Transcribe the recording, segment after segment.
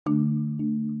We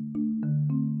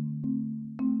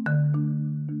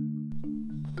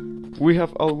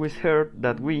have always heard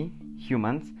that we,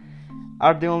 humans,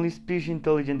 are the only species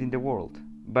intelligent in the world.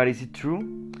 But is it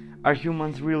true? Are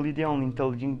humans really the only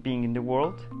intelligent being in the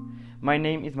world? My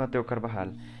name is Mateo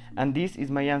Carvajal, and this is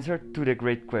my answer to the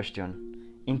great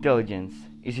question. Intelligence,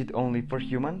 is it only for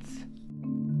humans?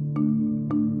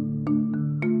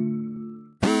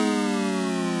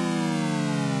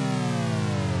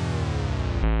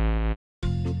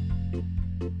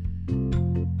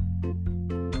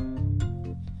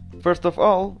 First of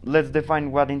all, let's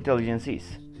define what intelligence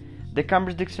is. The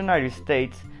Cambridge Dictionary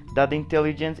states that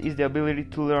intelligence is the ability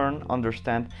to learn,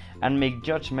 understand, and make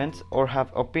judgments or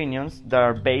have opinions that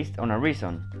are based on a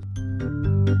reason.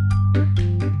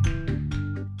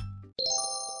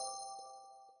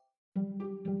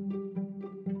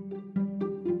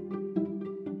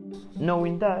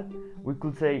 Knowing that, we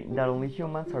could say that only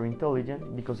humans are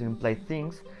intelligent because it implies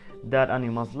things that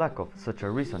animals lack of, such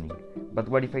as reasoning. But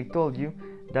what if I told you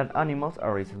that animals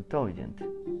are as intelligent?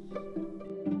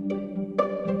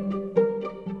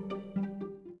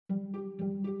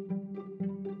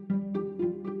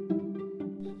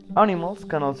 Animals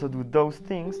can also do those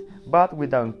things, but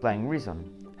without implying reason.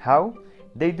 How?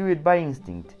 They do it by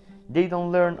instinct. They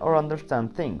don't learn or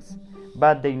understand things,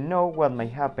 but they know what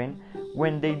might happen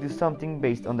when they do something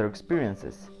based on their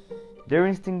experiences. Their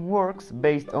instinct works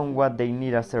based on what they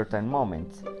need at certain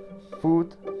moments: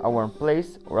 food, a warm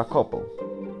place, or a couple.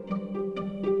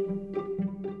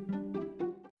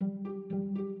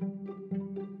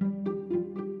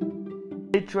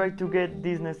 They try to get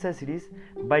these necessities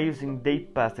by using their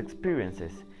past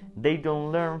experiences. They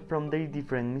don't learn from their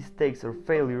different mistakes or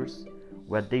failures.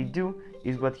 What they do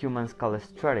is what humans call a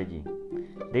strategy.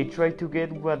 They try to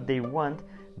get what they want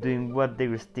doing what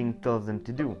their instinct tells them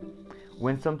to do.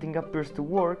 When something appears to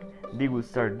work, they will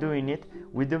start doing it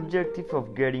with the objective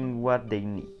of getting what they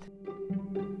need.